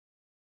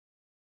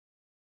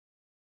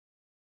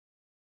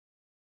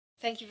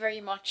Thank you very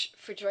much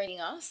for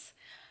joining us.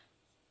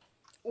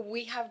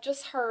 We have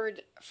just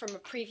heard from a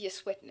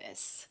previous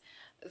witness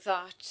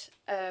that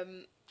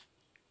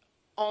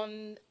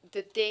on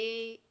the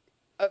day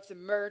of the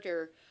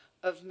murder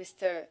of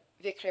Mr.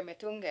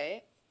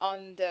 Wickrematunge,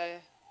 on the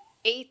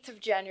 8th of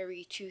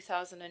January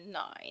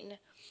 2009,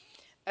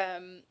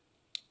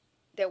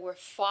 there were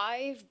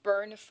 5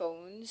 burner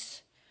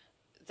phones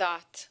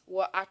that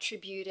were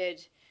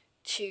attributed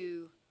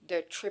to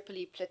the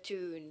Tripoli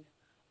platoon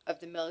of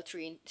the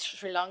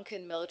Sri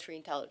Lankan military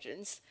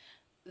intelligence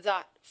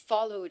that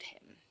followed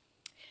him.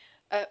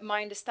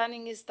 My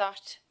understanding is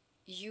that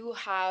you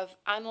have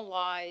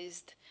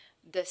analyzed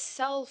the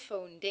cell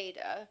phone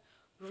data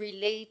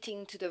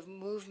relating to the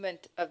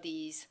movement of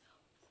these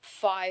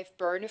 5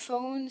 burner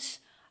phones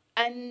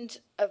and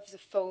of the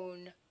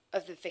phone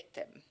of the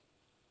victim.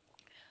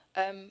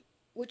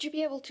 Would you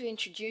be able to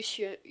introduce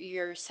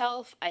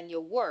yourself and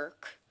your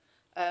work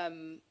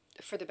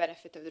for the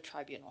benefit of the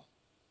tribunal?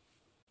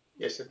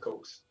 Yes, of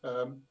course.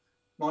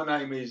 My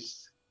name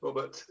is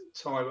Robert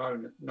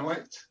Tyrone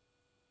Knight.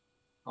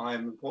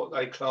 I'm what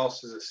they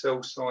class as a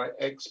cell site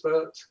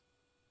expert.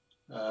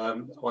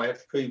 I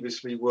have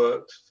previously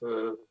worked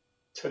for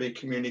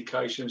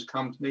telecommunications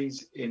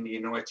companies in the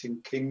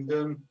United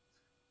Kingdom.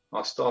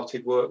 I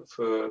started work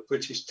for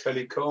British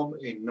Telecom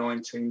in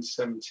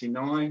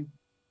 1979.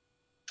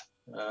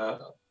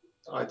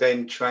 I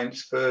then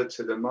transferred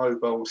to the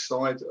mobile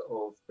side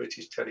of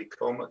British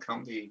Telecom, a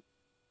company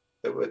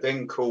that were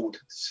then called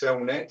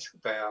Cellnet.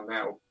 They are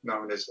now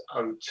known as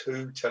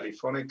O2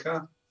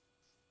 Telefonica.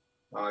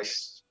 I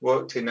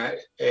worked in that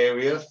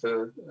area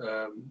for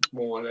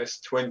more or less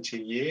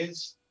 20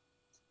 years.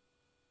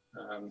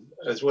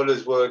 As well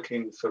as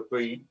working for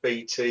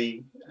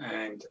BT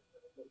and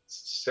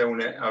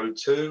Cellnet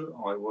O2,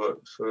 I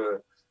worked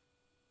for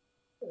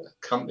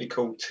a company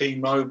called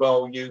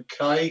T-Mobile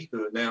UK,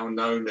 who are now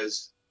known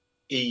as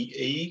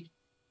EE.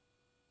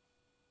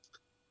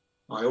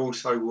 I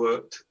also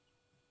worked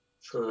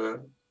for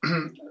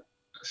a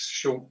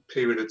short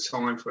period of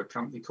time for a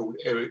company called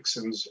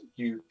Ericsson's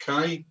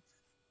UK.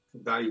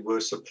 They were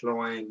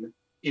supplying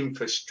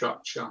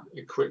infrastructure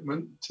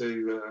equipment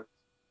to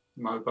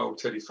mobile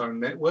telephone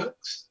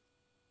networks.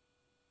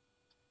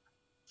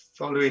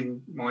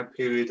 Following my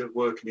period of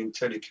working in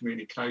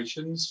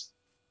telecommunications,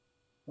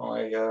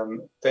 I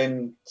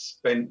then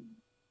spent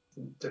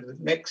the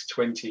next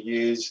 20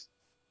 years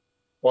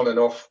on and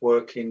off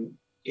working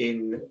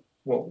in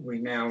what we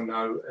now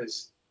know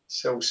as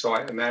cell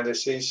site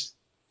analysis,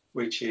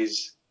 which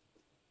is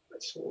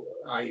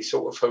a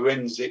sort of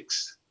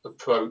forensics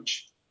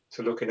approach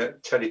to looking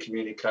at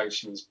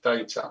telecommunications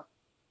data.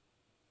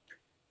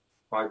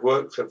 I've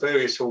worked for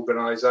various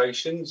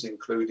organisations,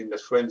 including the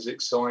Forensic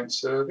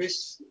Science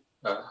Service,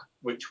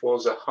 which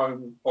was a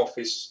Home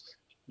Office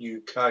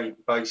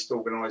UK-based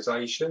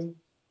organisation.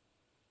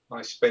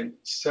 I spent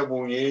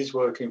several years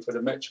working for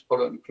the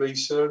Metropolitan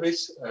Police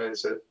Service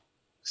as a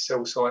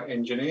cell site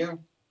engineer.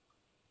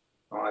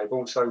 I've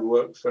also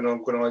worked for an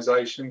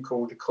organisation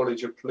called the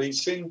College of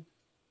Policing,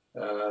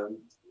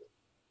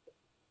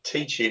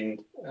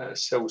 teaching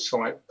cell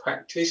site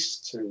practice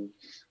to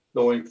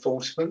law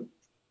enforcement.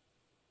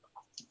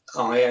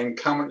 I am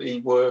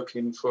currently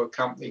working for a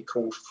company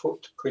called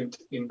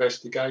Footprint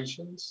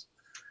Investigations.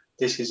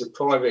 This is a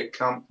private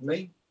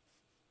company.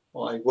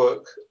 I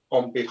work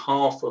on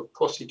behalf of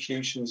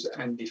prosecutions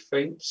and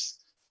defence.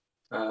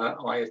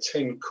 I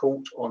attend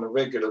court on a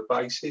regular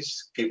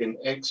basis, giving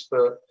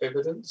expert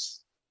evidence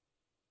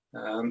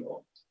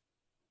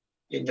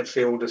in the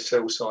field of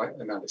cell site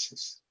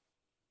analysis.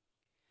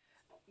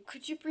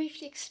 Could you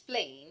briefly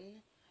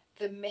explain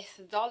the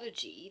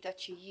methodology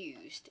that you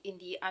used in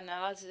the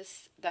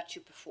analysis that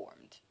you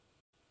performed?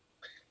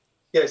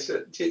 Yes,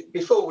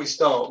 before we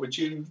start, would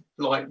you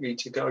like me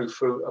to go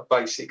through a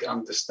basic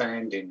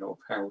understanding of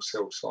how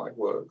cell site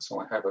works?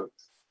 I have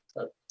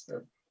a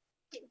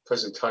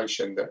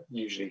presentation that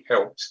usually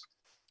helps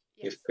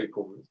if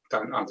people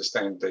don't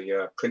understand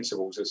the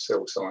principles of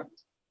cell site.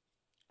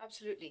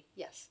 Absolutely,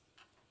 yes.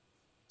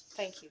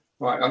 Thank you.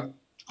 Right, I'm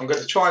going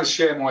to try and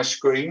share my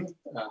screen.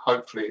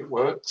 Hopefully it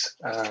works.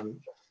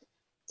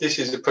 This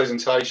is a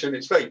presentation.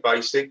 It's very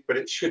basic, but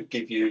it should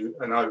give you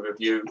an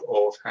overview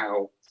of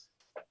how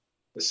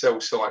the cell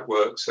site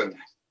works, and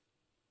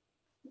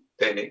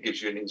then it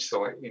gives you an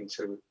insight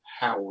into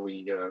how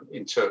we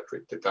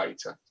interpret the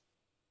data.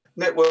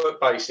 Network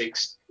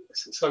basics.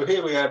 So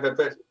here we have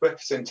a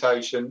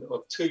representation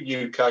of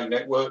 2 UK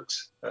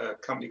networks, a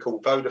company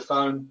called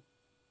Vodafone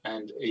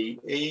and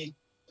EE.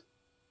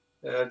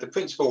 The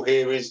principle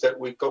here is that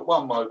we've got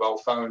one mobile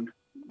phone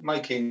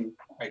making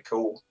a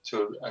call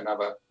to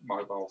another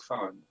mobile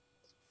phone.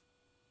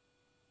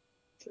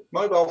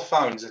 Mobile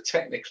phones are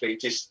technically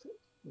just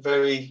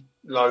very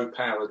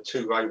low-powered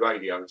 2-way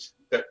radios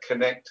that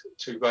connect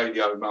to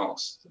radio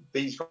masts.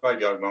 These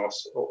radio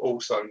masts are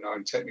also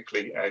known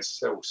technically as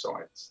cell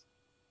sites.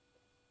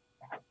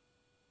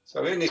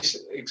 So in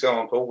this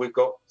example, we've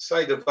got,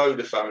 say, the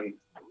Vodafone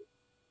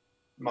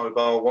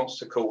mobile wants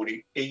to call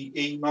the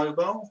EE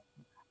mobile.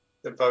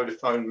 The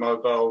Vodafone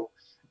mobile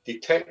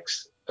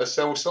detects a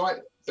cell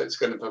site that's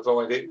going to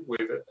provide it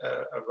with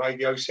a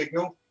radio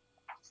signal.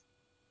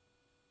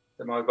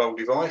 The mobile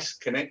device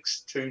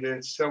connects to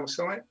the cell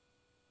site,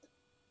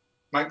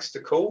 makes the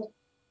call.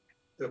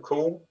 The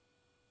call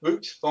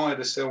routes via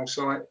the cell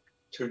site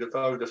to the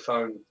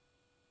Vodafone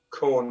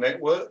core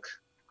network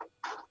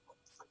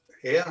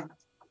here.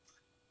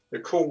 The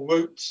call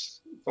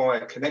routes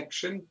via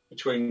connection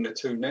between the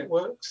two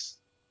networks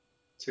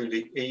to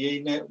the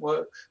EE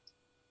network.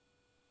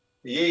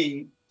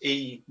 The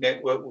EE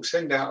network will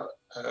send out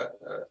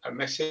a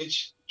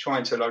message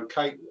trying to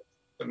locate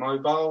the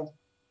mobile.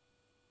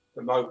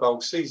 The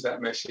mobile sees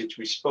that message,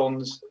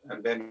 responds,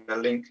 and then a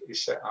link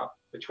is set up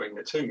between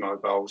the two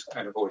mobiles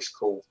and a voice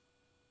call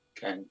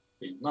can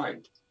be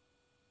made.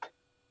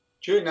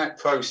 During that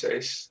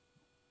process,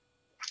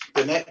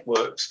 the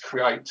networks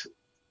create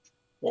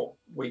what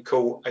we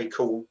call a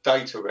call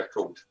data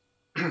record.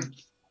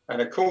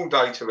 And a call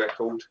data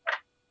record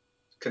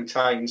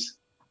contains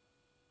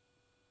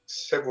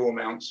several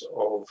amounts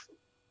of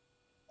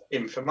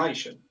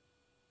information.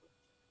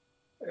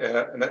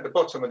 And at the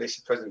bottom of this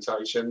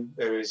presentation,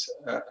 there is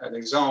an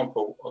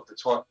example of the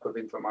type of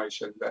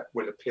information that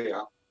will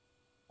appear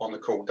on the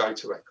call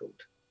data record.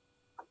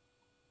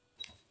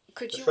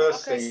 Could you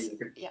walk us?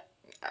 Yeah,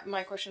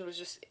 my question was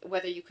just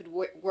whether you could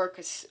walk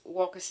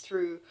us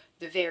through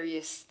the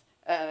various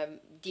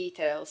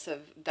details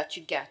that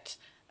you get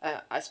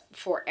as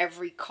for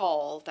every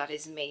call that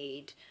is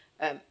made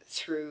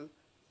through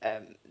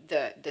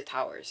the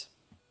towers.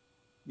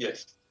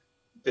 Yes,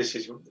 this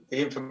is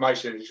the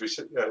information is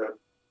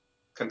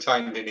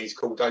contained in these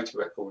call data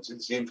records.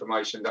 It's the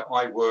information that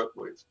I work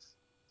with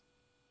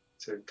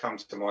to come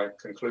to my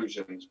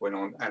conclusions when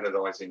I'm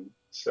analysing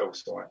cell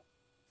site.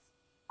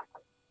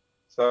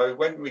 So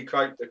when we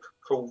create the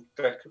call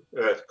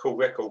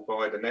record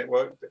by the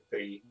network,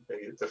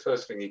 the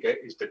first thing you get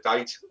is the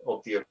date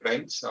of the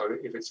event. So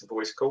if it's a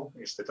voice call,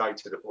 it's the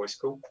date of the voice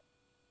call.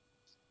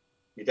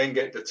 You then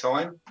get the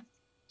time,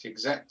 the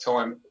exact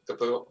time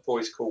the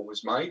voice call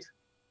was made.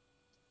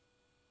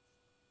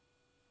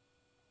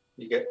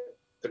 You get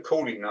the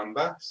calling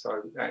number.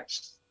 So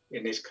that's,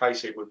 in this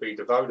case, it would be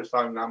the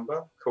Vodafone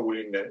number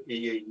calling the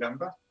EE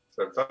number.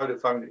 So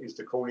Vodafone is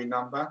the calling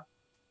number.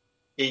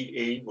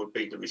 EE would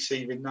be the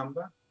receiving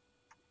number.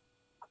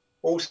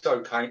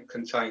 Also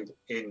contained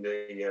in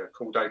the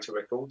call data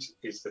records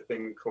is the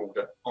thing called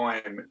the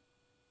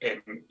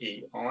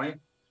IMEI,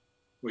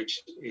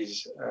 which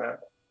is a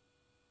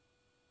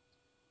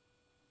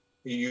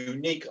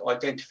unique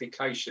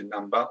identification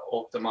number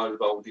of the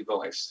mobile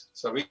device.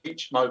 So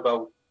each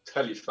mobile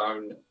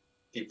telephone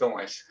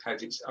device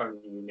has its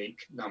own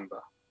unique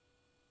number.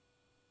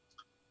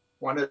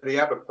 One of the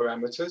other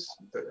parameters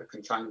that are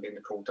contained in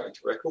the call data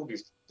record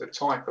is the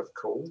type of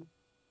call.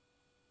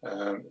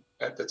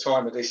 At the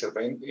time of this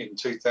event in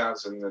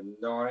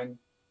 2009,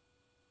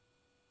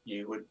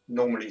 you would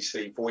normally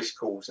see voice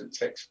calls and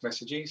text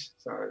messages.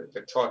 So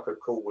the type of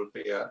call would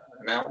be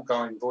an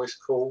outgoing voice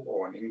call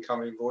or an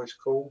incoming voice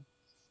call,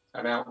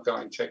 an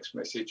outgoing text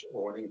message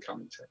or an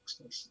incoming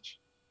text message.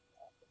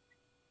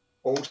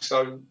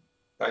 Also,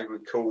 they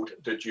record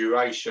the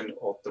duration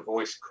of the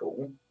voice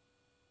call,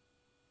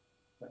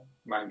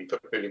 mainly for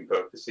billing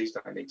purposes.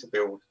 They need to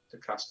bill the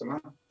customer.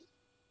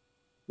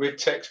 With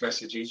text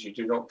messages, you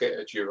do not get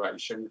a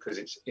duration because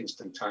it's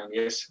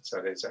instantaneous,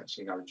 so there's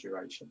actually no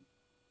duration.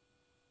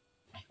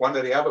 One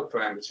of the other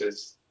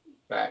parameters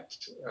that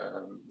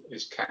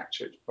is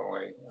captured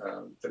by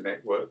the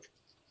network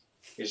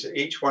is that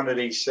each one of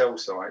these cell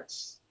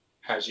sites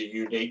has a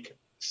unique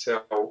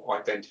cell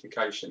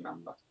identification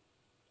number,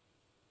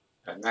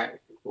 and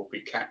that will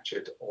be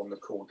captured on the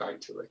call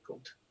data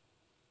record.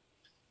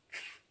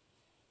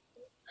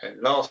 And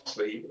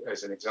lastly,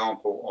 as an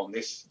example on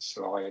this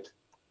slide,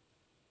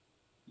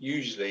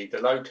 usually the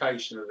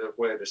location of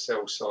where the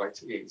cell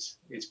site is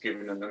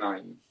given in the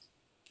name.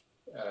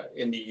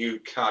 In the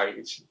UK,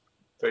 it's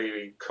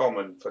very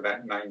common for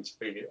that name to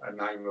be a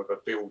name of a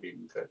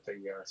building that the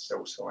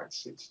cell site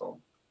sits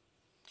on.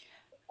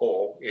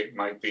 Or it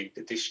may be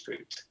the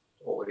district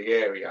or the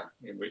area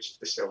in which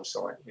the cell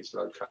site is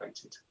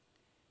located.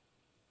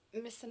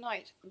 Mr.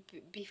 Knight,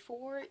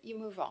 before you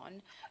move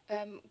on,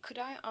 could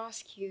I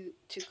ask you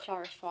to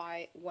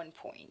clarify one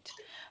point?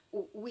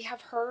 We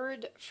have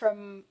heard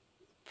from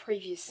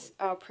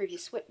our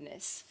previous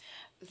witness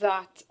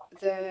that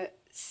the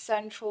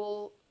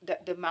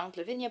Mount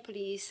Lavinia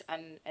Police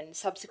and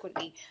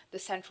subsequently the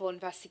Central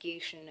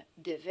Investigation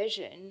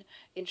Division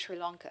in Sri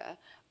Lanka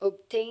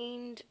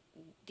obtained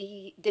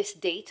this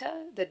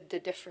data, the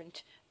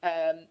different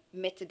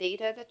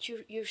metadata that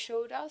you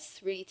showed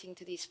us relating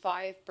to these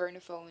 5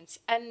 burner phones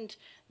and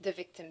the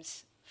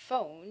victim's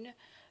phone,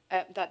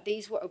 that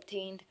these were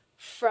obtained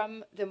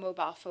from the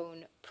mobile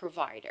phone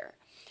provider.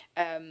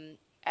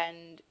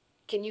 And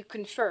can you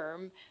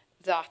confirm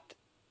that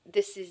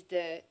this is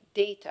the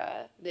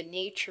data, the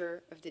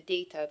nature of the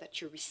data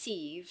that you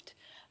received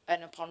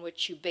and upon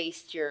which you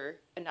based your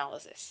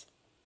analysis?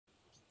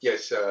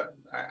 Yes,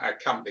 our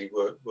company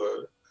were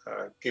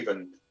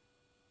given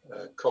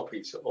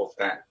copies of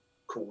that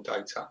call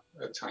data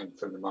obtained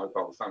from the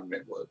mobile phone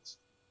networks.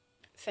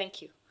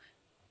 Thank you.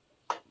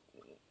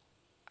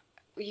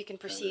 You can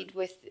proceed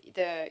with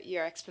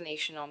your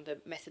explanation on the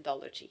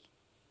methodology.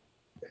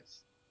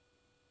 Yes.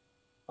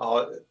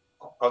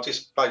 I'll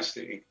just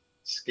basically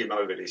skim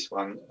over this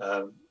one.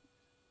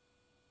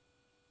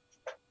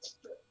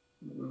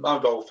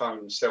 Mobile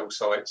phone cell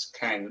sites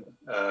can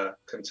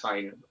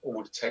contain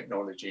all the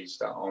technologies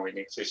that are in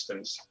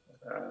existence.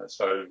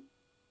 So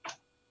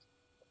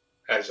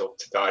as of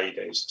today,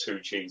 there's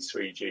 2G,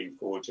 3G,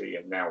 4G,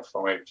 and now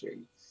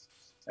 5G.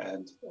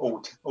 And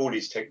all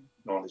these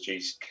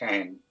technologies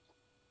can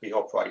be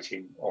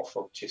operating off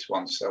of just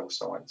one cell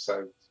site.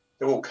 So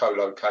they're all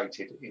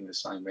co-located in the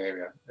same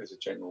area as a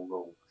general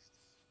rule.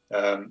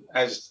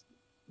 As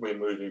we're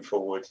moving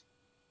forward,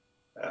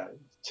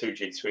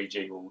 2G,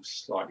 3G will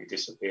slightly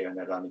disappear and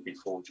there'll only be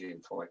 4G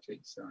and 5G.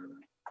 So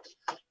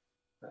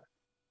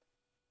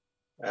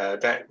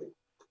that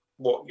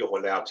what you're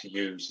allowed to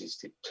use is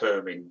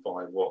determined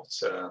by what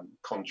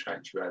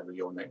contract you have with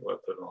your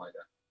network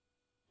provider.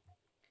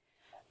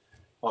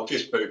 I'll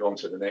just move on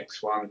to the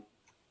next one.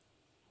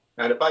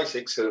 Now, the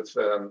basics of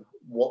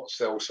what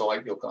cell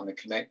site you're going to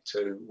connect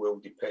to will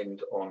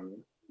depend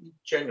on,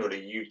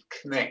 generally, you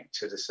connect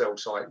to the cell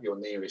site you're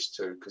nearest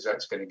to because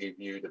that's going to give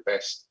you the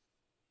best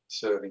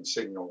serving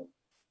signal.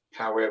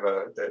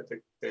 However,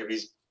 there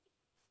is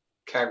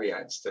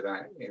caveats to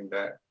that in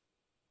that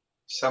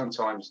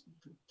sometimes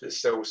the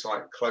cell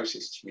site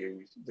closest to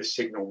you, the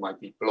signal may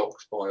be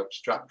blocked by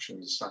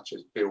obstructions such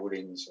as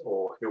buildings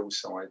or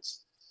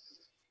hillsides.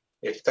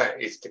 If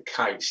that is the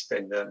case,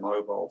 then the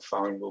mobile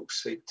phone will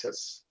seek to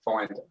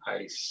find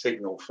a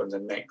signal from the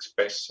next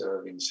best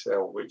serving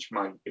cell, which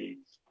may be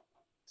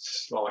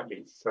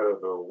slightly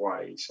further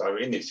away. So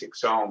in this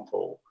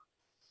example,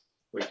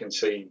 we can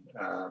see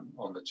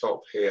on the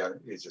top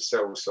here is a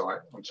cell site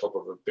on top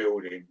of a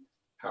building.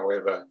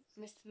 However,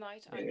 Mr.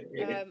 Knight,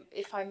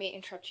 if I may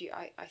interrupt you,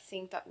 I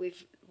think that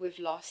we've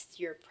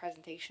lost your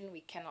presentation.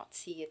 We cannot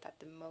see it at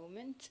the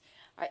moment,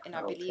 I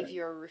believe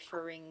you're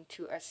referring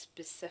to a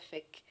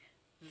specific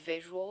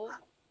visual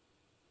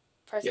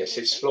presentation. Yes,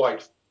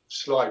 it's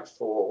slide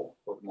 4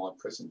 of my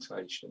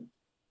presentation.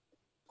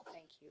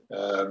 Thank you.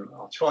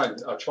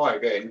 I'll try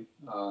again.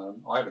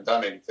 I haven't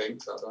done anything,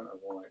 so I don't know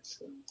why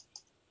it's.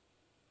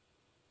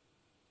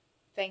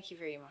 Thank you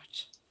very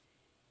much.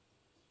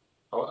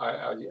 Oh,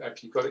 have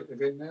you got it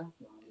again now?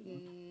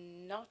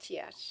 Not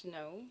yet,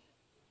 no.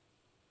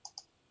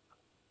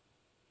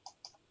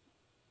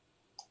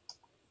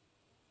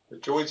 The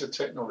joys of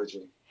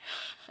technology.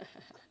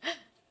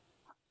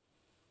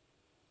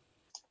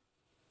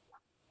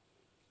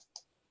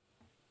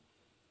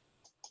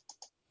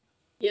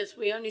 Yes,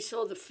 we only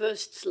saw the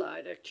first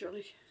slide,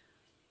 actually.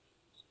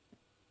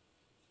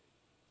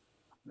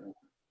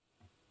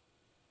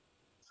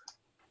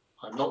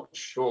 I'm not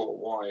sure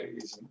why it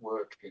isn't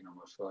working, I'm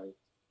afraid.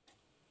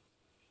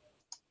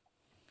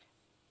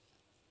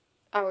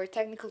 Our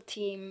technical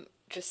team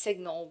just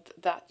signaled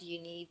that you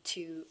need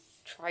to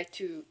try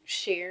to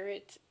share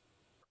it.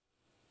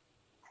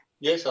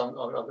 Yes, I'm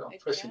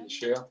pressing the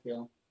share,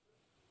 yeah.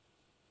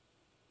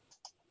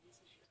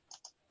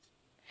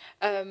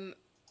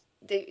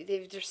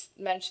 They've just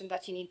mentioned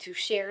that you need to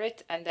share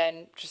it and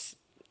then just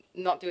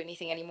not do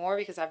anything anymore,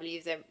 because I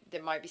believe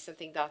there might be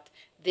something that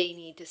they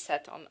need to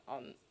set on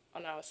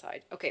our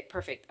side. Okay,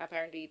 perfect.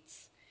 Apparently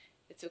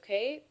it's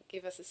okay.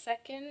 Give us a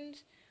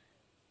second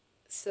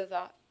so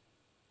that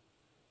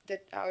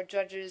our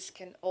judges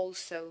can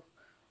also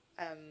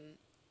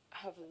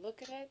have a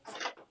look at it.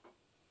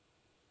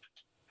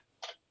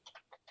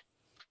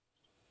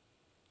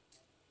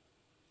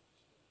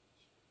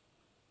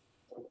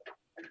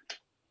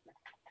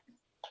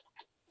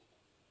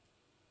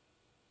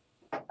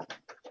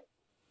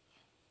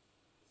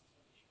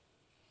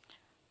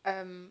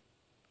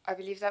 I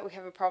believe that we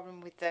have a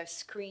problem with the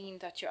screen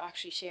that you're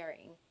actually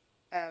sharing.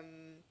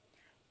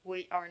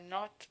 We are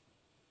not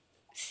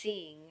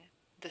seeing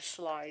the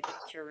slide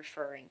that you're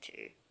referring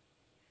to.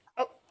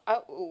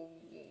 Oh,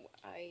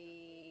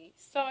 I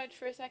saw it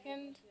for a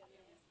second.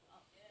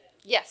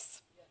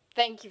 Yes,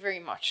 thank you very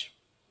much.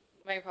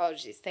 My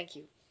apologies, thank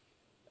you.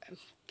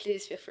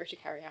 Please feel free to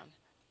carry on.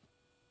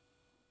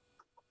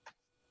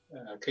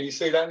 Can you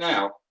see that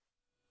now?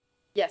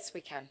 Yes,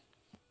 we can.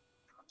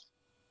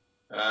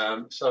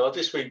 So I'll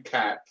just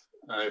recap,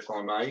 if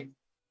I may.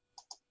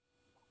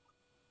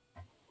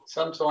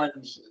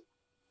 Sometimes,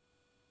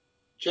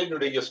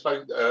 generally,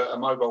 a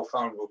mobile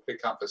phone will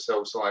pick up a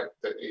cell site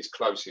that is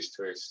closest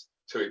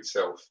to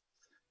itself.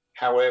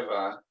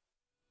 However,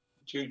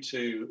 due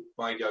to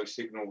radio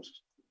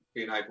signals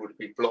being able to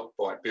be blocked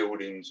by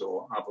buildings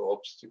or other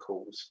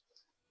obstacles,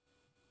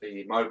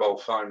 the mobile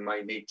phone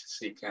may need to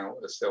seek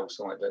out a cell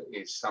site that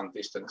is some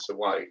distance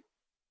away.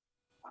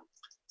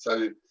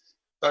 So,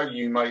 though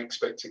you may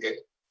expect to get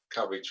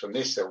coverage from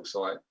this cell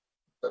site,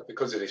 but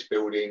because of this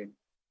building,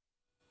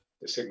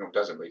 the signal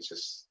doesn't reach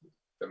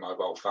the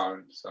mobile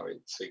phone, so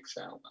it seeks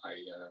out a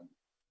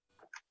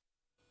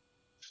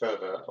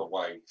further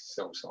away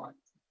cell site.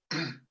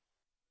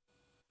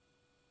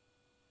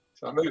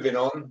 So moving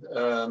on,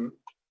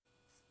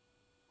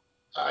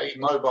 a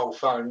mobile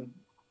phone.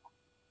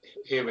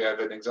 Here we have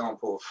an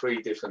example of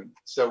 3 different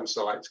cell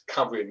sites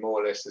covering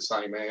more or less the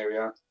same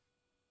area.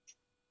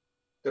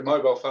 The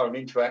mobile phone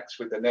interacts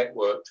with the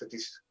network to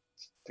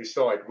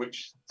decide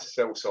which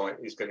cell site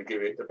is going to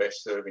give it the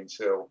best serving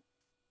cell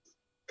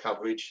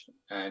coverage.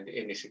 And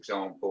in this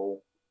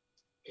example,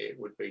 it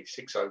would be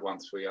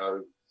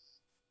 60130.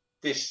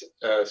 This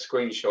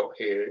screenshot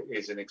here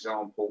is an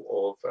example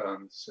of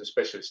some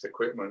specialist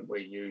equipment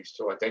we use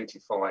to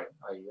identify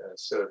a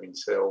serving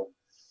cell.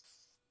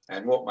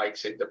 And what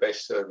makes it the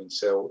best serving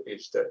cell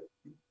is that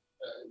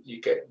you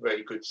get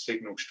very good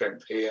signal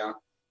strength here,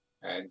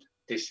 and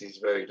this is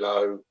very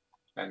low,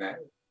 and that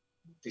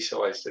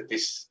decides that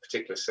this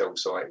particular cell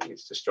site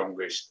is the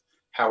strongest.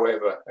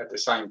 However, at the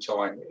same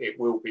time, it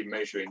will be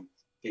measuring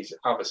these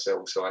other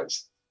cell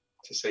sites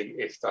to see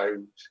if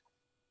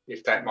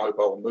that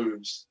mobile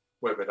moves,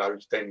 whether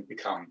those then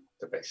become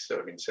the best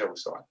serving cell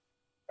site.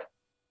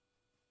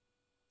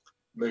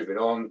 Moving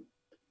on,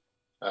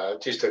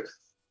 just a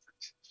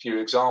few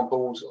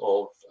examples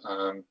of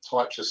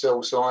types of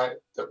cell site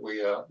that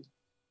we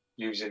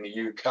use in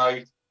the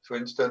UK, for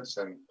instance,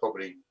 and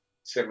probably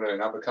similar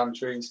in other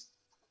countries.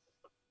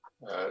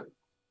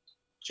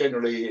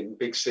 Generally in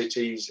big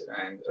cities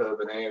and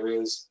urban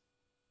areas,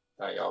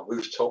 they are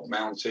rooftop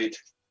mounted,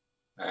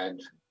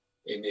 and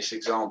in this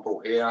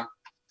example here,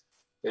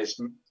 there's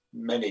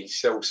many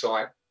cell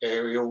site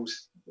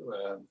aerials.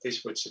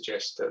 This would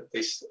suggest that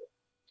this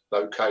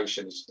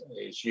location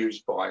is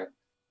used by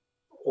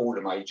all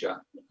the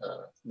major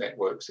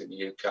networks in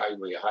the UK.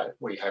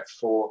 We have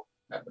 4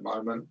 at the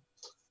moment.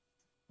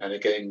 And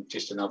again,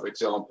 just another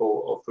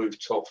example of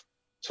rooftop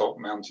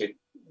mounted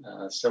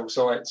cell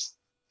sites.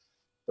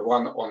 The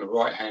one on the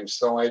right-hand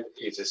side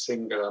is a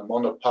singular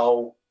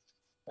monopole,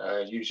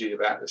 usually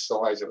about the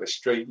size of a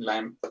street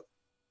lamp,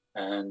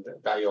 and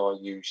they are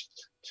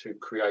used to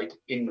create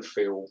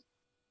infill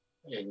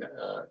in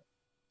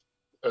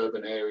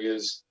urban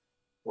areas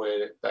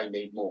where they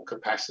need more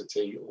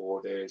capacity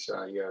or there's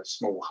a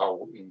small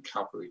hole in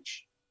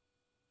coverage.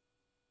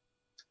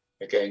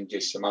 Again,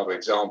 just some other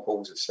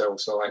examples of cell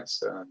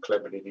sites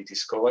cleverly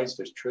disguised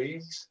as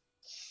trees.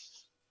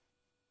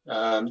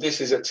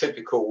 This is a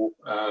typical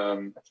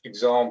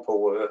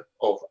example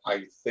of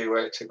a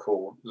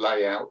theoretical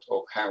layout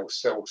of how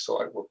cell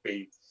site would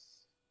be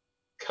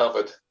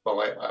covered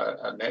by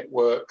a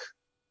network.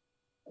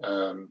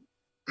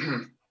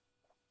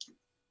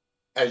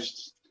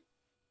 As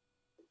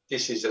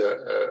this is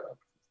a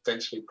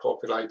densely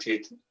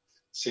populated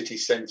city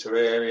centre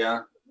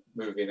area,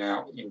 moving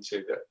out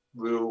into the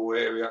rural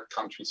area,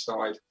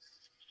 countryside.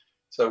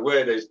 So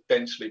where there's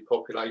densely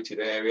populated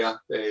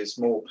area, there's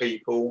more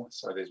people,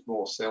 so there's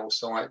more cell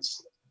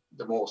sites.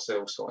 The more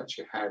cell sites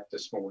you have, the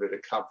smaller the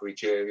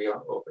coverage area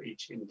of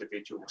each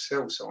individual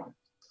cell site.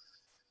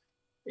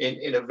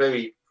 In a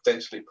very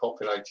densely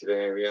populated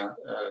area,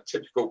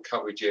 typical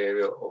coverage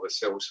area of a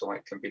cell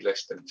site can be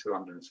less than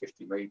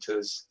 250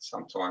 metres,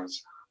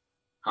 sometimes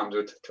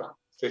 100 to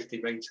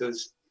 50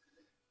 metres.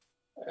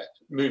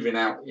 Moving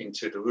out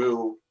into the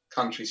rural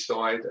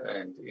countryside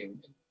and in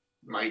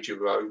major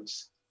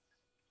roads,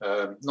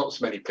 not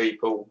so many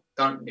people,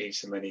 don't need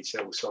so many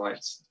cell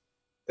sites,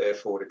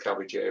 therefore the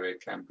coverage area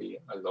can be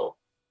a lot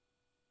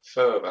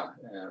further,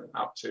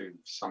 up to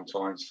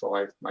sometimes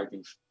 5,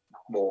 maybe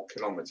more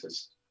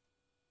kilometres.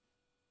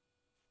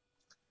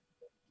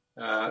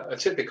 A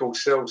typical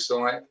cell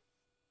site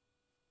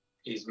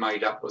is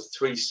made up of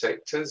 3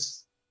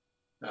 sectors.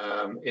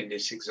 In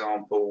this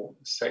example,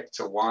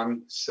 sector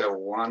 1, cell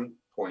 1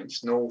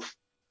 points north,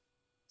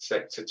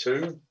 sector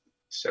 2,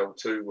 cell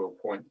 2 will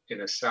point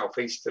in a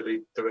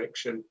southeasterly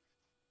direction,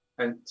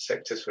 and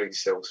sector 3,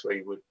 cell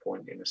 3 would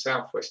point in a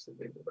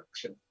southwesterly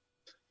direction.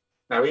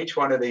 Now each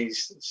one of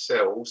these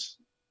cells,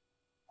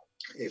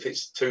 if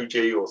it's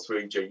 2G or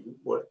 3G,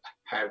 will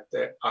have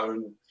their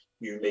own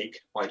unique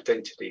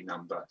identity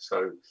number.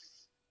 So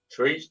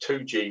for each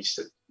 2G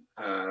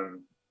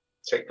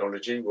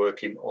technology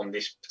working on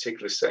this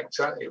particular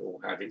sector, it will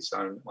have its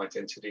own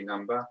identity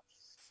number,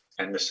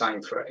 and the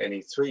same for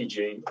any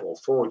 3G or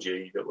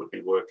 4G that would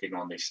be working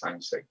on this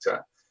same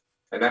sector,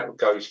 and that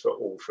goes for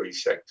all 3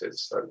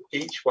 sectors. So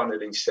each one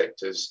of these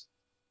sectors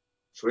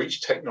for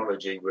each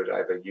technology would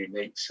have a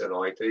unique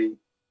cell ID,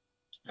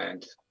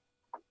 and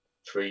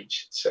for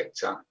each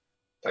sector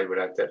they would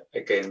have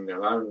again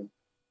their own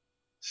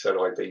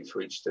cell ID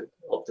for each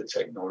of the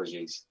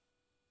technologies.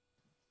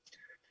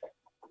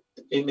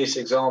 In this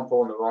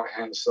example on the right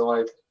hand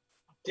side,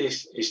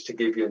 this is to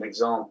give you an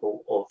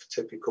example of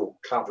typical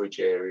coverage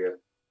area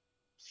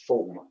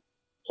form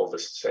of a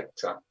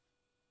sector.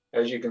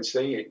 As you can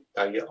see,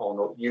 they are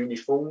not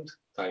uniformed,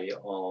 they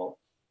are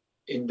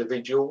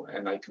individual,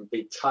 and they can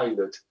be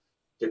tailored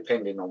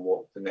depending on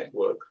what the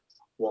network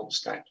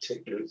wants that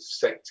particular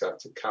sector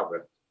to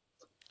cover,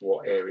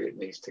 what area it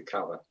needs to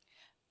cover.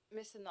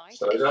 Mr. Knight,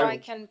 So if I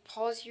can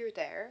pause you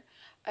there,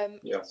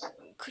 yes.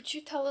 Could you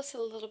tell us a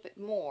little bit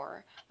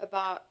more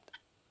about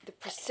the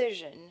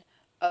precision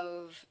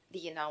of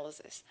the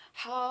analysis?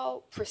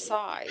 How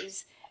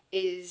precise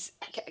is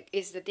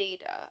the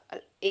data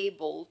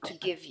able to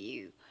give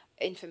you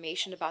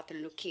information about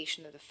the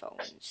location of the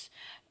phones?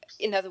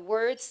 In other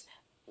words,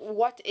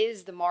 what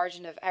is the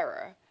margin of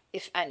error,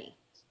 if any?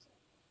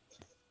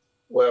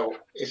 Well,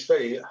 it's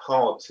very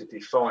hard to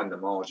define the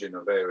margin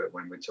of error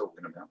when we're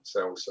talking about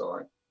cell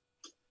site.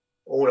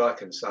 All I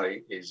can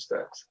say is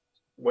that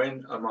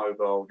when a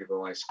mobile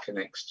device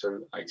connects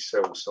to a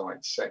cell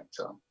site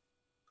sector,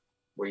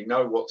 we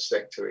know what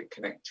sector it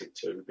connected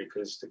to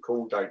because the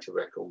call data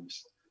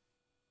records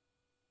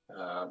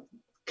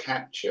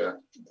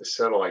capture the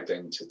cell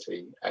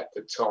identity at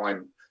the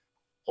time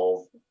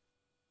of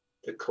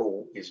the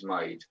call is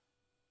made.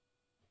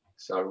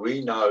 So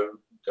we know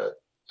that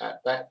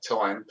at that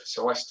time,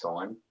 precise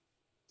time,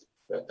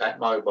 that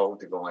mobile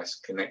device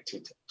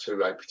connected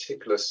to a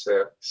particular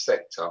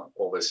sector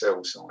of a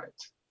cell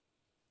site.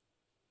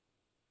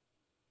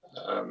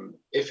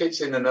 If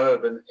it's in an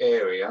urban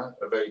area,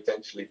 a very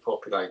densely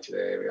populated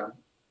area,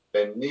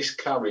 then this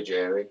coverage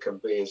area can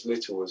be as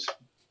little as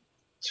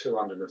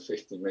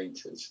 250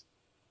 metres.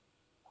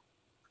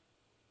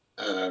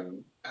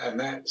 And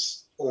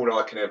that's all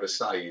I can ever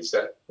say, is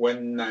that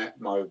when that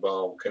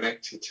mobile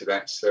connected to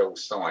that cell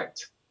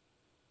site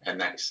and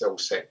that cell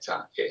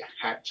sector, it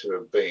had to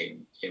have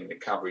been in the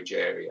coverage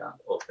area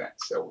of that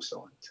cell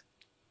site.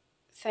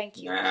 Thank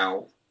you.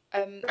 Now,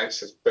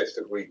 that's as best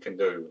as we can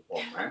do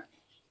on that.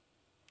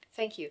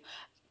 Thank you.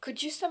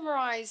 Could you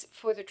summarize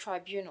for the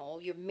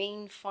tribunal your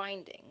main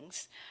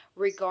findings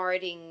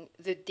regarding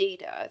the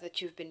data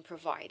that you've been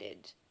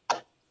provided?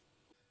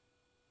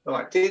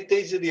 Right,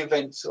 these are the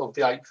events of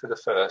the 8th of the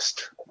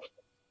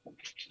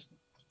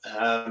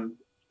 1st.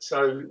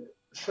 So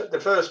the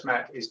first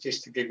map is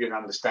just to give you an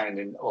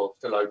understanding of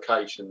the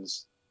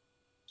locations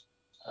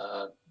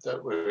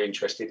that we're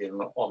interested in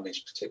on this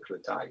particular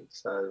day.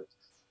 So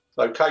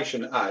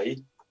location A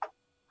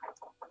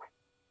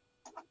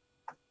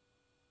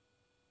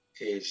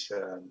is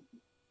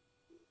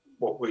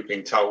what we've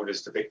been told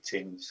is the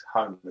victim's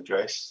home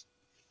address.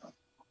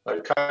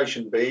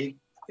 Location B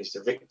is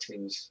the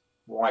victim's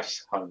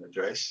wife's home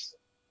address.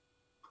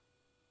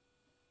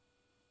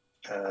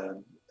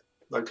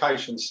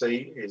 Location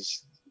C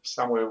is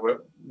somewhere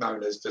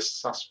known as the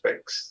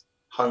suspect's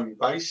home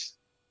base.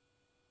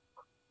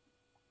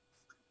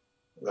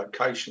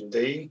 Location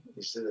D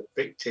is the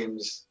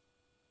victim's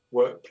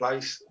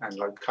workplace, and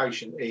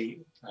location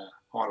E,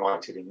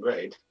 highlighted in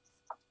red,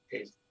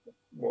 is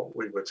what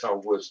we were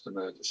told was the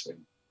murder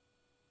scene.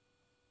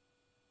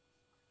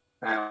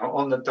 Now,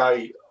 on the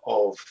day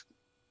of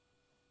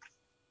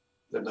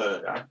the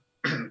murder,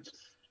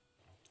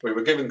 we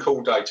were given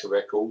call data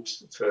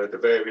records for the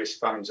various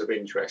phones of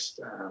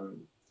interest.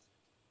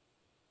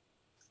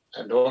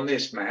 And on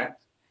this map,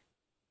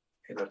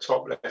 in the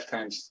top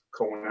left-hand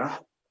corner,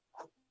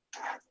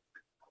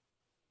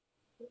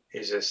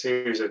 is a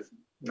series of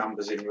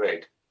numbers in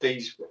red.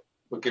 These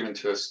were given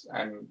to us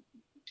and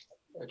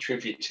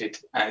attributed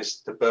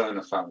as the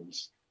burner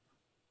phones.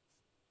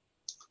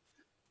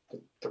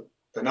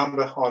 The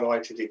number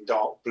highlighted in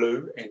dark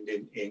blue,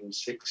 ending in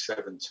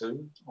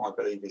 672, I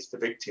believe is the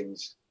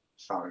victim's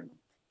phone.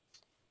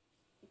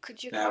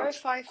 Could you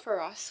clarify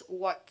for us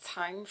what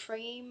time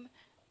frame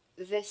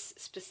this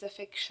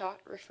specific shot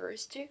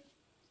refers to?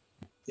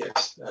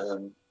 Yes.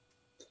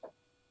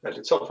 At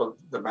the top of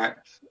the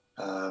map,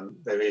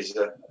 there is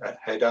a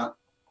header,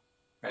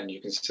 and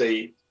you can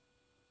see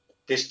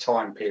this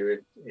time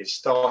period is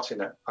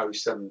starting at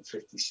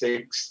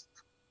 07:56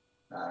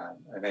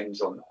 and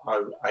ends on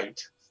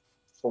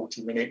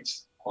 08:40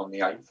 minutes on the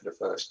 8th of the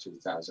 1st,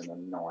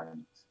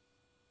 2009.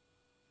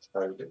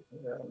 So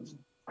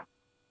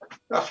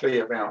roughly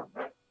about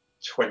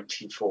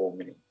 24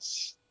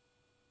 minutes.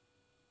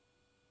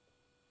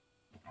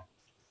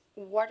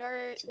 What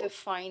are the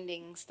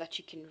findings that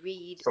you can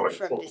read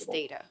from this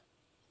data?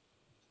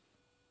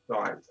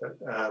 Right.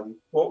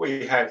 What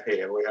we have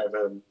here, we have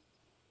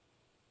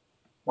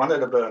one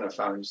of the burner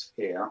phones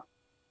here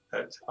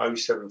at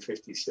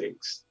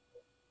 07:56,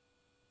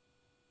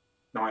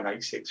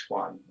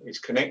 9861 is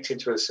connected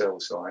to a cell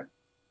site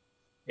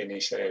in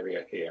this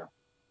area here.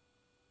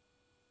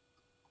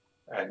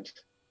 And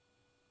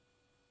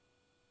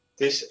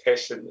this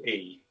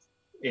S&E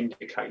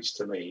indicates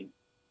to me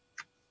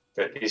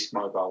that this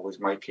mobile was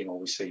making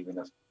or receiving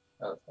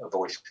a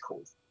voice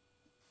call.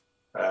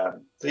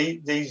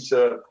 These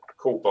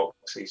call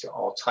boxes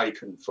are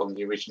taken from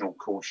the original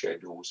call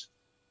schedules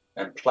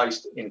and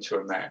placed into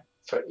a map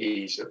for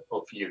ease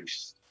of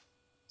use.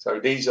 So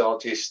these are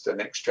just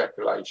an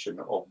extrapolation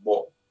of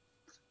what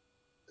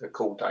the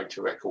call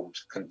data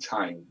records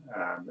contain.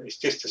 It's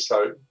just to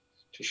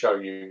show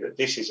you that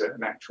this is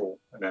an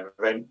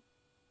event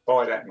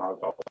by that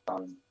mobile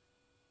phone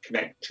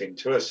connecting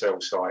to a cell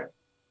site,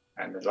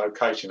 and the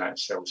location of that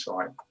cell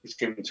site is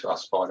given to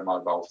us by the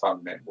mobile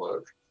phone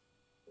network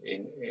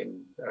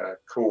in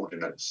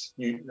coordinates,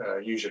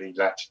 usually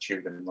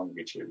latitude and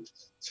longitude.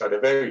 So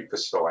they're very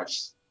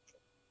precise.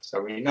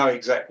 So we know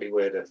exactly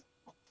where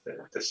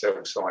the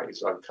cell site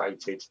is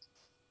located,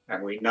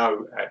 And we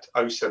know at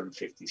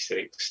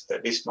 0756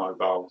 that this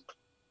mobile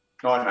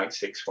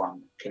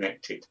 9861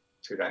 connected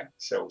to that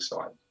cell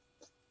site.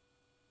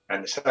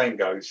 And the same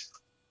goes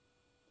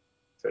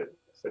for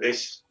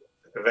this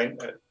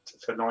event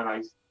for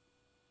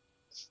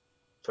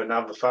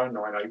another phone,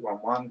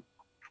 9811.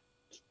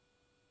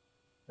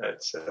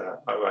 That's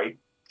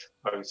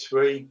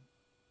 0803.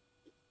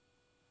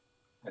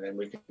 And then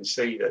we can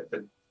see that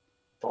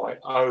by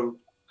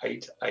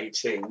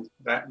 0818,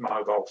 that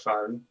mobile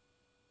phone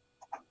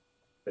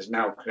is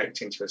now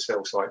connecting to a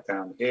cell site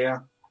down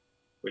here,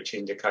 which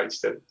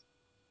indicates that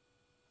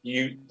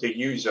the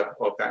user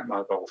of that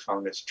mobile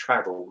phone has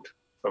travelled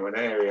from an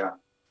area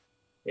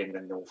in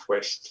the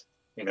northwest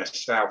in a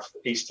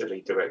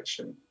southeasterly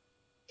direction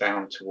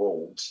down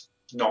towards,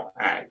 not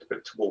at,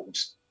 but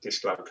towards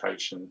this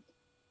location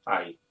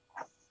A.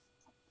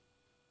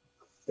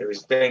 There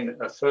is then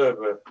a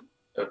further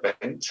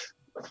event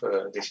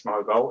for this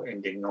mobile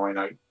ending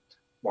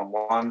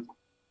 9811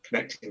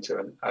 connecting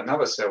to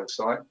another cell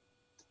site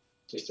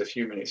just a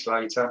few minutes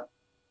later,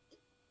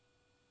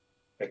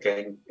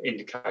 again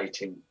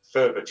indicating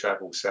further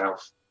travel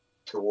south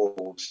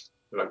towards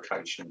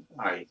location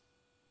A.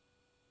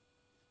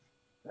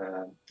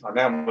 I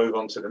now move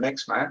on to the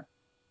next map,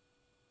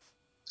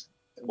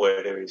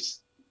 where there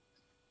is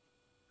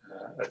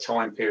a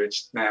time period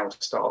now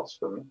starts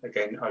from,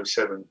 again,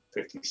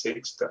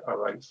 0756 to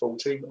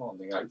 0840 on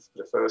the 8th of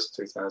the 1st,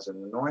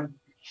 2009.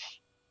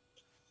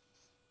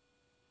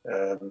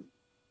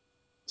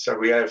 So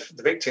we have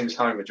the victim's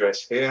home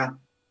address here.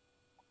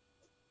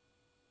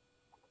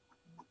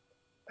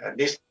 And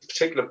this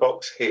particular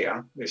box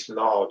here, this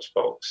large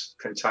box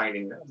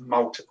containing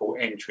multiple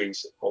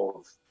entries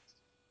of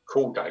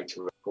call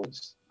data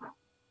records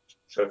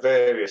for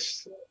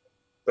various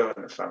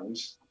burner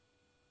phones.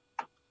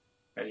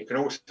 And you can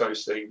also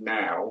see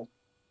now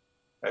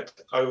at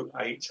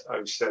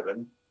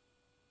 0807,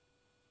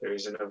 there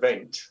is an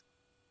event,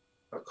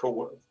 a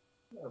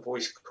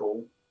voice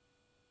call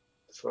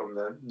from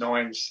the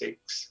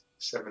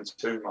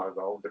 9672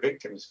 mobile, the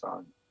victim's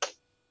phone.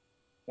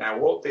 Now,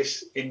 what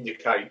this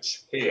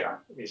indicates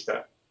here is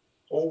that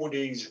all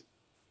these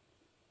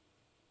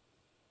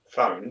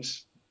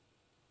phones,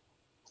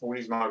 all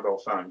these mobile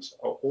phones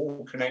are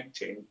all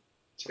connecting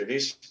to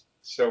this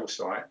cell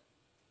site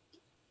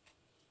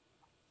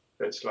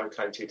that's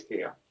located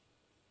here.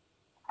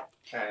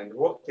 And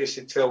what this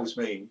tells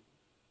me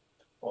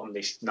on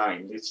this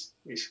name, this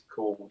is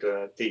called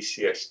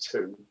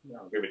DCS2,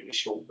 I'll give it the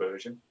short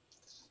version.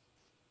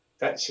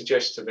 That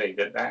suggests to me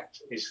that that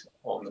is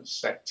on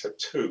sector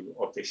 2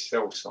 of this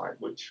cell site,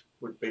 which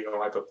would be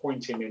either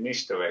pointing in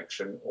this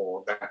direction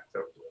or that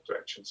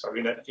direction. So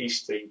in an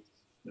easterly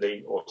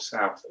or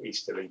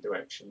southeasterly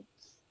direction,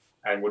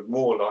 and would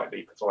more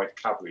likely provide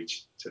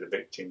coverage to the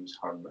victim's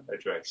home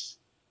address.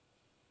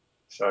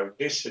 So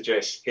this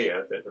suggests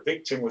here that the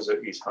victim was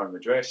at his home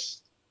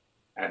address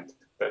and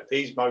that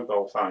these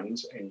mobile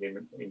phones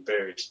ending in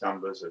various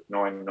numbers of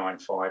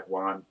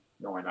 9951,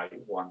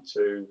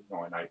 9812,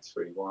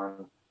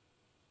 9831,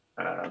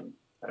 and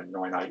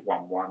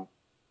 9811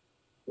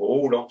 were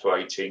all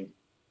operating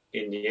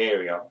in the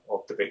area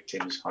of the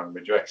victim's home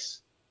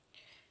address.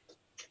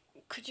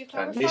 Could you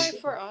clarify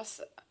for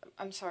us,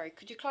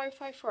 could you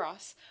clarify for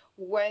us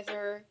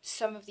whether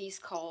some of these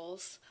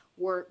calls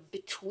were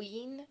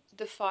between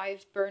the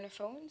 5 burner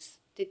phones?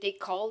 Did they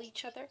call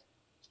each other?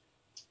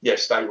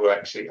 Yes, they were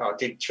actually. I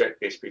did check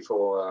this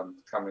before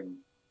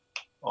coming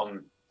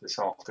on this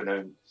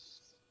afternoon.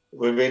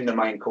 Within the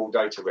main call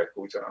data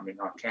records, I mean,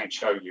 I can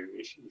show you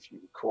if you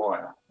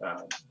require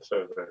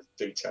further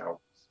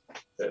detail,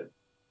 that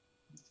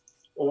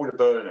all the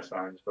burner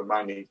phones were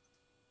mainly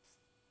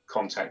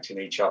contacting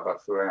each other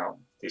throughout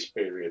this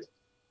period.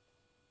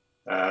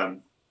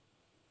 So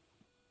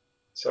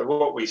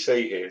what we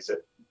see here is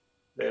that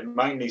they're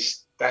mainly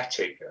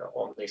static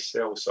on this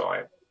cell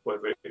site,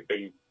 whether it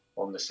be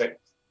on the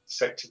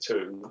sector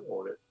 2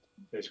 or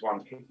there's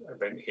one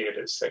event here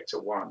that's sector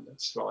 1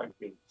 that's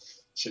slightly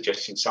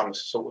suggesting some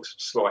sort of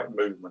slight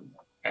movement,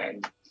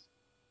 and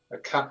a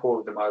couple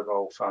of the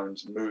mobile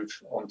phones move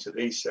onto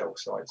these cell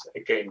sites,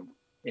 again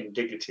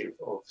indicative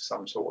of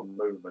some sort of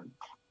movement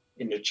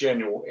in the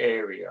general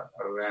area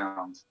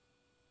around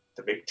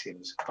the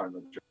victim's home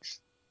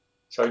address.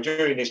 So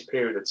during this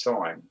period of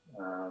time,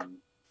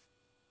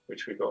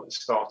 which we got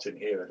starting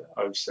here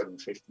at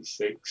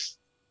 0756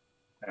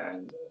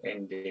 and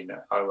ending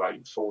at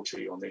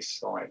 0840 on this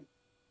site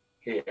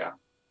here,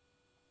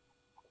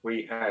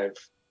 we have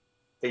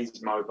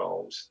these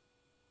mobiles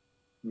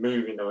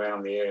moving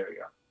around the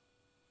area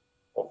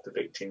of the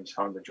victim's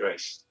home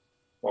address,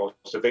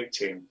 whilst the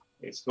victim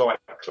is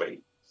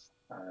likely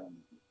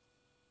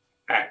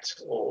at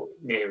or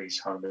near his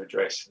home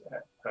address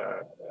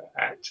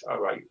at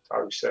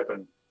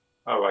 0807,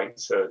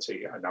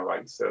 0830 and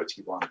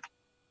 0831.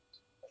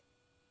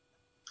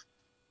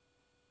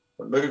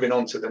 But moving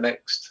on to the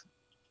next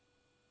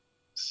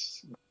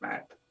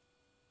map,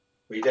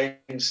 we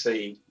then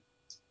see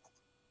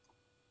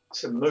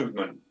some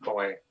movement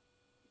by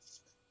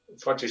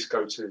if I just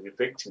go to the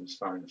victim's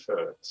phone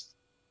first,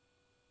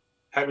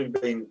 having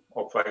been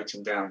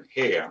operating down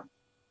here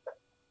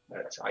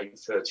at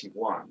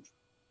 8:31,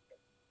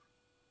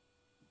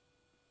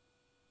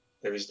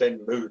 there is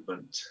then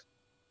movement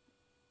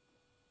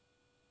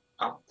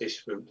up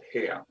this route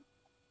here,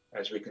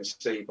 as we can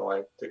see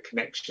by the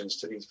connections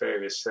to these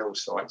various cell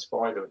sites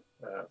by the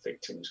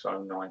victim's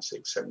phone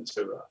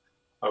 9672,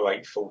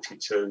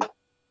 0842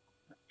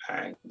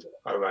 and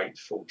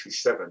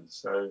 0847.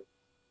 So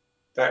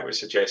that would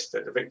suggest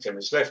that the victim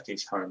has left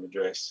his home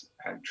address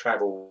and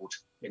travelled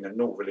in a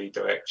northerly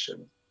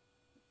direction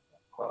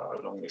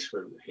along this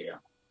route here.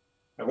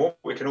 And what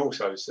we can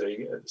also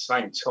see at the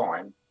same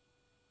time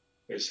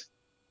is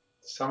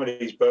some of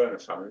these burner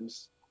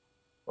phones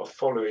are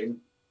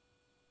following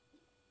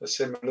a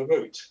similar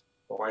route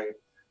by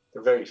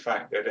the very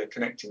fact that they're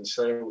connecting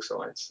cell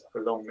sites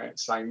along that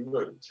same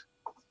route.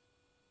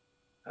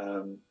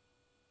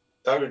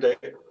 Though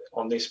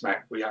on this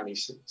map we only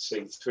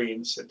see 3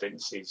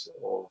 incidences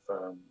of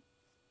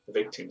the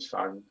victim's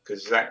phone,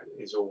 because that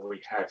is all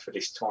we have for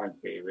this time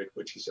period,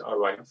 which is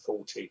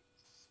 0840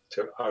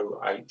 to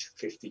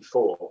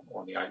 0854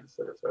 on the 8th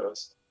of the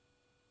 1st.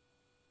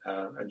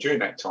 And during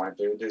that time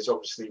period, there's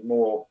obviously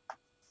more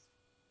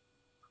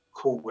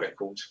call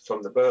records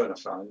from the burner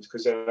phones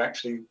because they're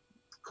actually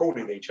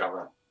calling each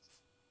other.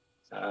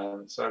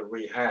 So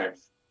we have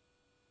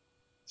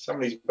some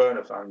of these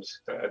burner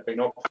phones that have been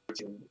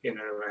operating in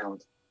and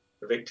around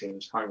the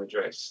victim's home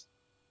address,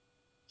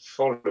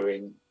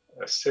 following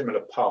a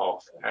similar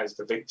path as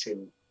the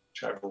victim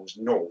travels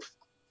north,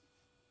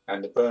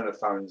 and the burner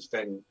phones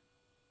then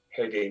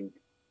heading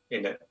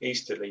in an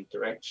easterly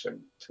direction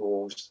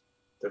towards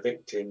the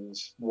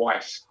victim's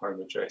wife's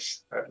home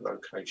address at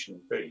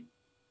location B.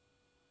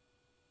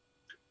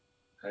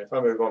 And if I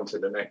move on to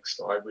the next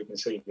slide, we can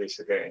see this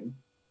again.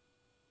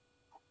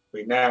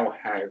 We now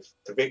have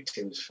the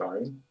victim's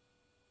phone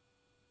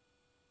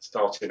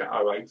starting at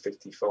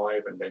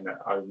 0855 and then at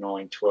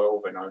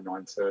 0912 and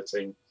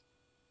 0913,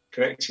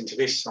 connecting to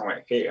this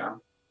site here,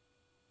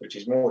 which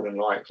is more than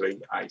likely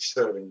a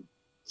serving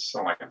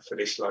site for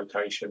this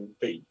location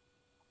B.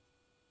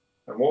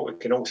 And what we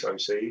can also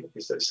see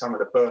is that some of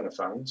the burner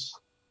phones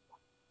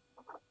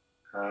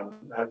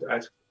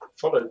have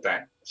followed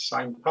that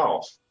same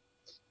path.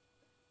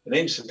 And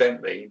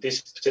incidentally,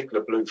 this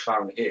particular blue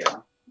phone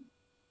here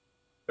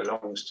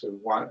belongs to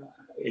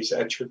is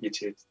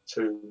attributed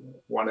to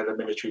one of the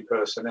military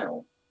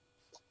personnel.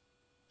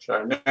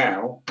 So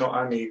now, not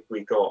only have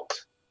we got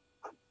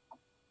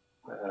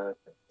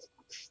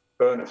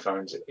burner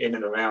phones in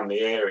and around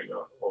the area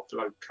of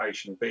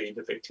location B,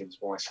 the victim's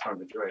wife's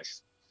home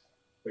address,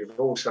 we've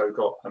also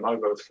got a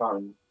mobile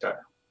phone that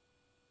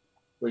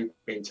we've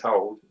been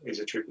told is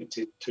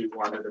attributed to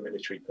one of the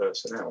military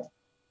personnel.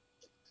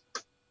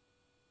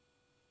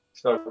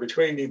 So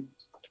between the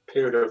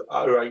period of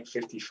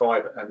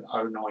 0855 and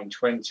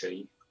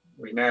 0920,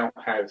 we now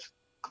have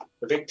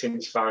the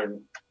victim's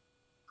phone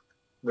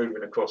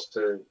moving across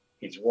to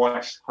his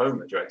wife's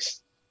home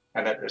address,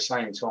 and at the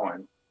same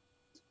time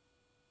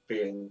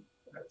being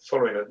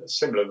following a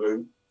similar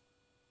route,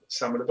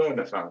 some of the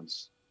burner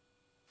phones,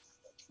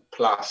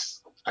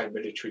 plus a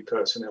military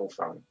personnel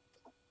phone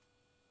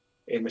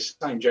in the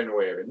same general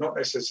area, not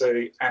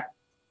necessarily at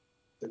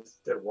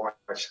the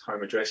wife's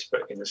home address,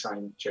 but in the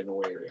same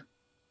general area.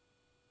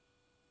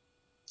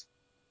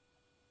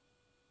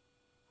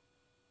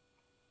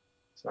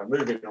 So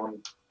moving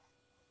on,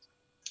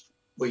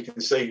 we can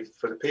see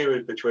for the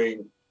period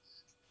between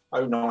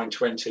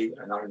 0920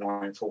 and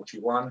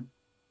 0941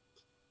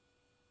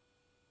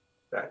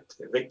 that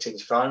the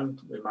victim's phone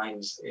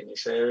remains in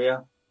this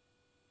area,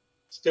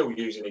 still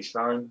using his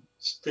phone,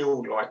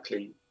 still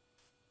likely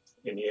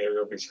in the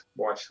area of his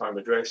wife's home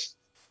address,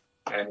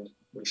 and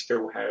we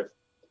still have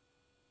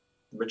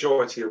the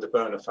majority of the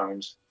burner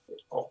phones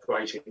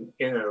operating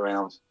in and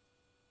around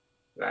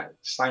that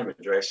same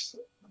address,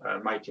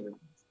 making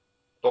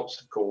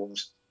lots of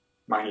calls,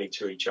 mainly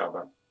to each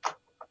other.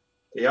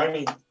 The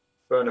only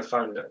burner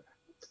phone that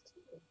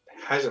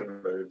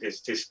hasn't moved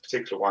is this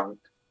particular one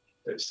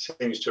that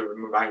seems to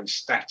remain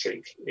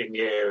static in the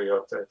area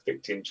of the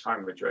victim's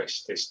home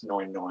address, this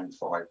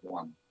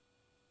 9951.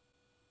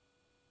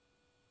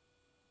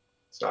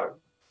 So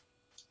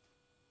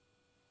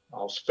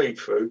I'll speed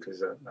through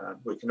because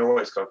we can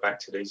always go back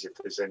to these if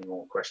there's any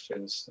more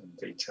questions and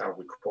detail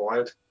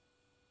required.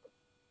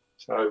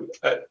 So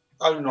at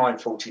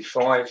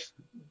 0945,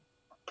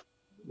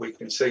 we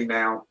can see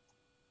now,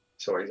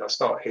 sorry, I'll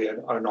start here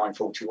at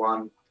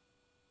 0941,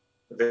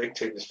 the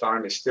victim's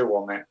phone is still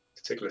on that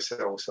particular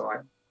cell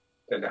site.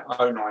 Then at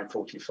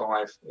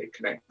 0945, it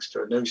connects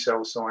to a new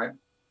cell site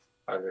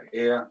over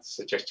here,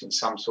 suggesting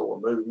some sort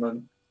of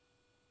movement.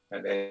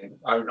 And then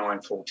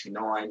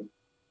 0949,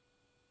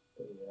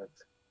 the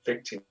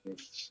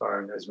victim's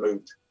phone has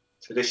moved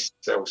to this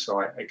cell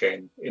site,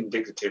 again,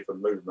 indicative of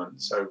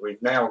movement. So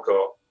we've now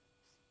got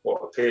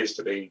what appears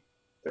to be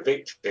the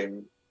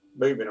victim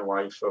moving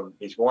away from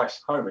his wife's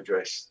home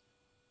address,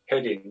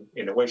 heading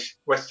in a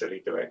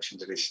westerly direction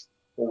to this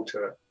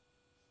water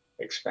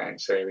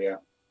expanse area,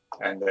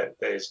 and that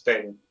there's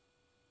then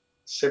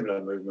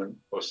similar movement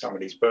for some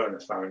of these burner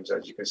phones.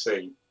 As you can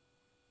see,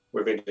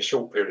 within a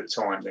short period of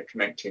time, they're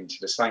connecting to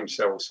the same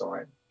cell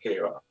site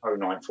here at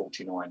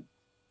 0949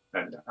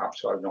 and up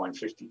to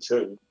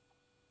 0952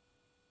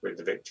 with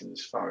the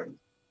victim's phone.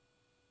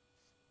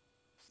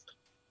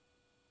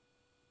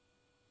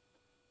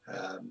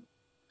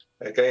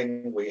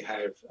 Again, we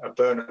have a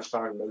burner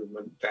phone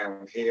movement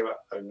down here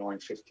at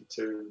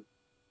 0952,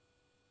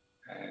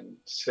 and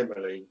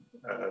similarly,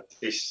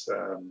 this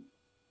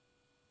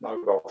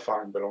mobile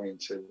phone belonging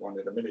to one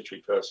of the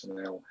military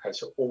personnel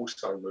has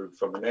also moved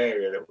from an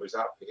area that was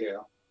up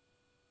here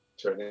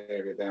to an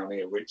area down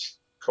here, which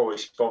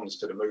corresponds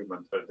to the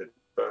movement of the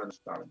burner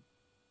phone.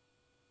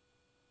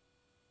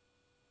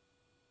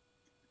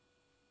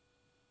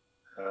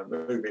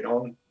 Moving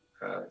on,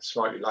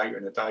 slightly later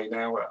in the day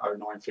now at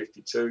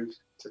 0952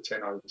 to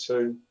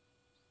 1002,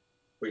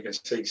 we can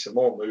see some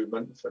more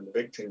movement from the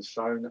victim's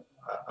phone at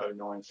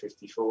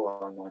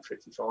 0954,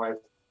 0955.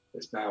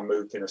 It's now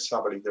moved in a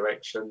southerly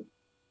direction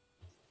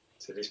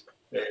to this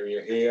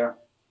area here.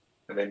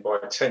 And then by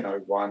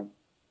 1001,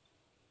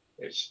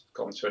 it's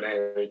gone to an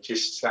area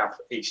just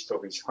southeast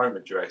of his home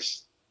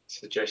address,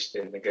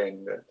 suggesting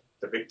again that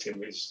the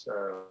victim is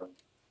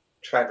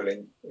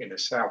travelling in a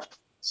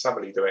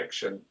southerly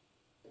direction,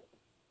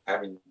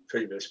 having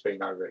previously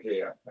been over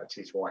here at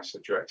his wife's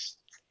address.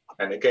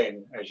 And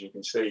again, as you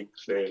can see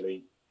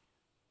clearly,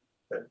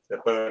 the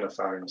burner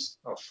phones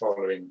are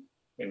following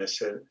in a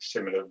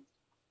similar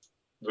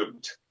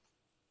route.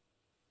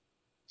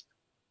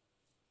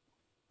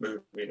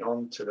 Moving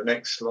on to the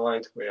next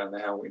slide, we are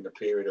now in the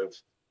period of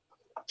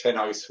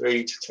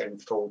 1003 to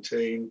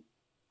 1014.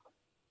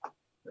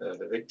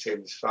 The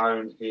victim's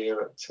phone here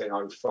at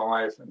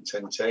 1005 and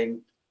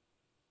 1010,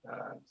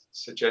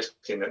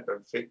 suggesting that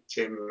the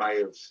victim may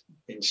have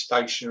been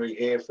stationary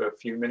here for a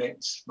few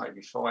minutes,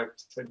 maybe 5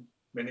 to 10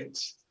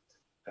 minutes,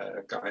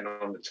 going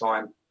on the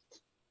time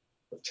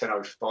of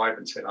 1005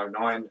 and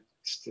 1009,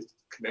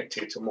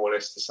 connected to more or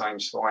less the same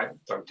site,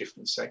 though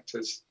different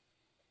sectors,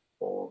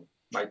 or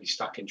maybe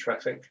stuck in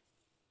traffic.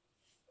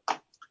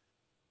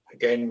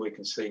 Again, we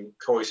can see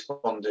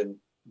corresponding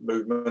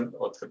movement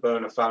of the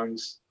burner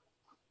phones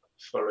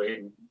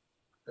following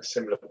a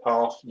similar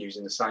path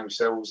using the same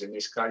cells in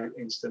this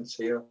instance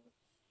here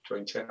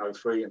between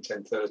 1003 and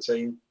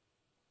 1013,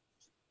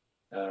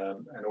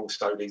 and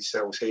also these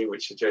cells here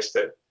which suggest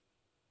that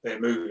they're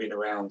moving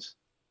around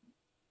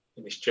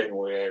in this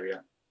general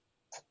area.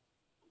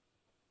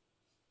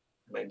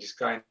 And then just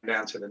going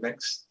down to the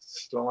next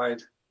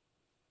slide,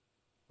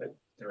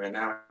 there are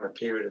now in a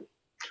period of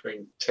between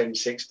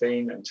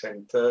 1016 and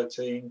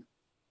 1013.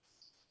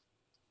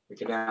 We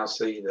can now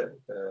see that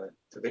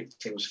the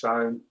victim's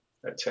phone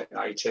at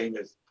 1018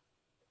 has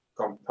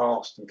gone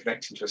past and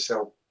connecting to a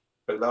cell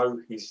below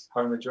his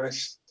home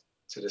address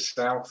to the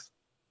south.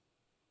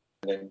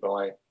 And then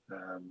by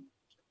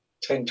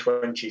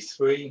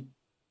 1023,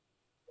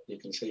 you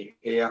can see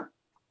here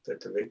that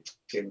the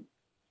victim's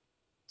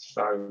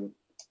phone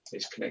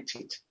is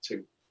connected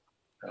to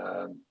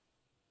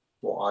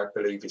what I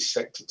believe is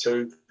Sector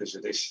 2 because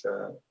of this,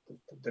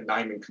 the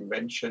naming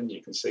convention.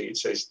 You can see it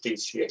says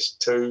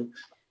DCS2.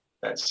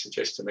 That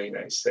suggests to me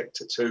that it's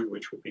Sector 2,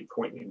 which would be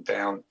pointing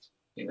down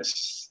in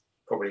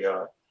probably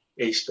a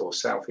east or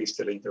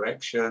southeasterly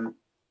direction.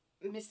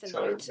 Mr.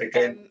 Knight,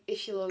 again,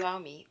 if you'll allow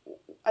me,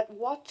 at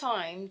what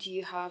time do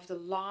you have the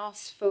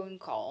last phone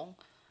call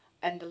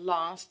and the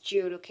last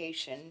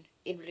geolocation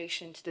in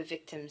relation to the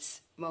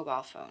victim's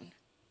mobile phone?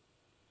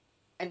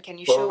 And can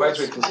you show us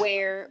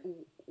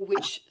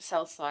which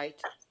cell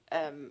site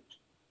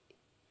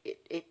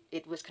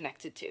it was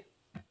connected to?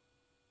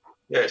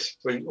 Yes,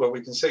 we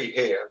can see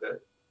here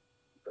that,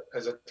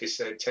 as I just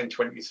said,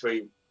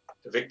 1023,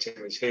 the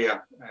victim is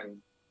here,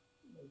 and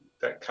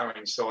that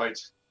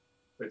coincides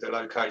with the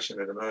location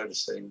of the murder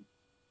scene.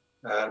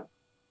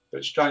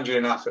 But strangely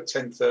enough, at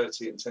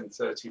 1030 and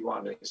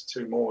 1031, there's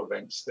two more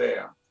events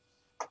there,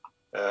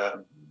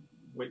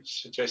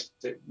 which suggest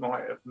it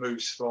might have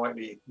moved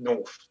slightly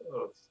north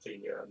of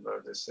the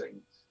murder scene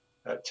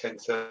at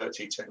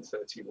 1030,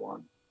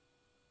 1031.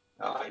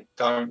 I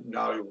don't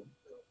know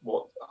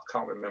I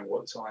can't remember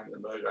what time the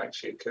murder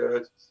actually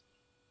occurred,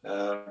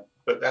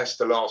 but that's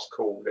the last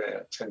call there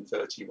at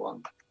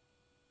 1031.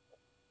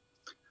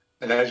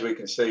 And as we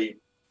can see,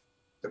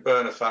 the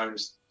burner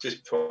phones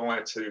just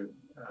prior to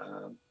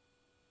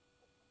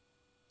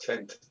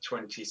 10 to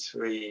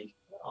 23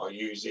 are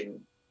using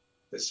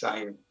the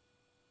same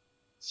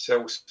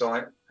cell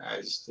site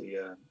as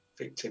the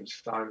victim's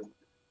phone.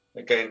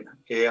 Again,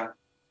 here,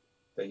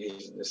 they're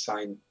using the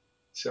same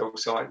cell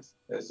site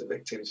as the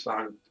victim's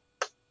phone,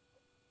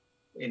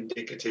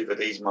 indicative of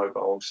these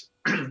mobiles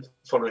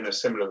following a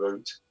similar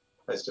route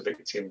as the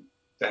victim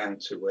down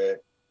to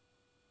where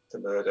the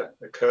murder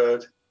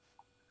occurred,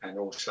 and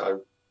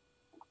also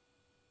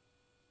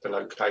the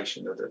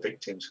location of the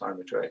victim's home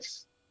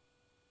address.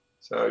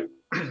 So,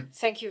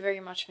 thank you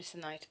very much, Mr.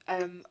 Knight.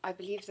 I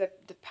believe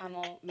that the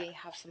panel may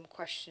have some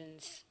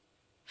questions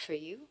for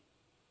you.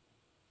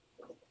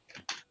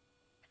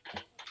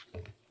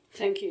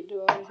 Thank you.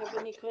 Do I have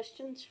any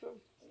questions from?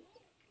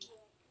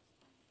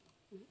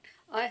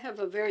 I have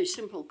a very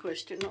simple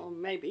question, or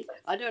maybe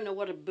I don't know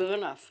what a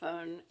burner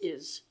phone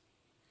is.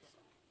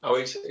 Oh,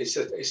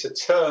 it's a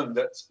term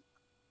that's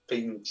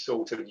been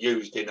sort of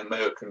used in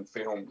American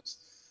films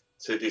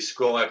to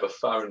describe a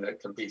phone that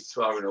can be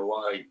thrown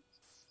away.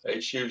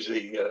 It's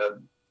usually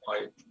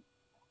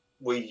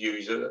we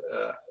use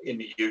in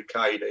the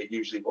UK. They're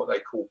usually what they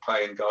call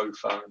pay and go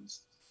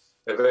phones.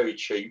 They're very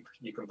cheap.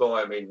 You can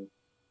buy them in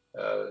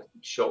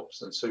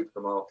shops and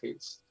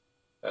supermarkets.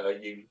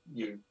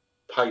 You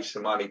pay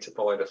some money to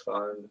buy the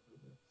phone.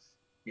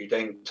 You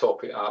then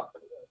top it up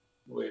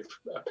with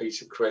a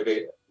piece of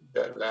credit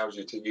that allows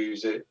you to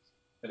use it.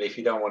 And if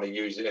you don't want to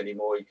use it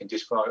anymore, you can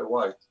just throw it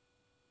away.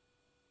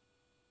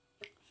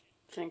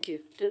 Thank you.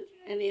 Do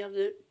any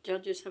other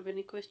judges have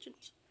any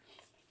questions?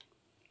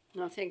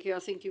 No, thank you. I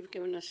think you've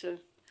given us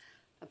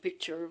a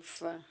picture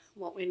of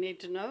what we need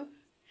to know.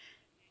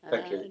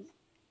 Thank you.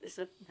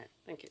 No,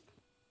 thank you.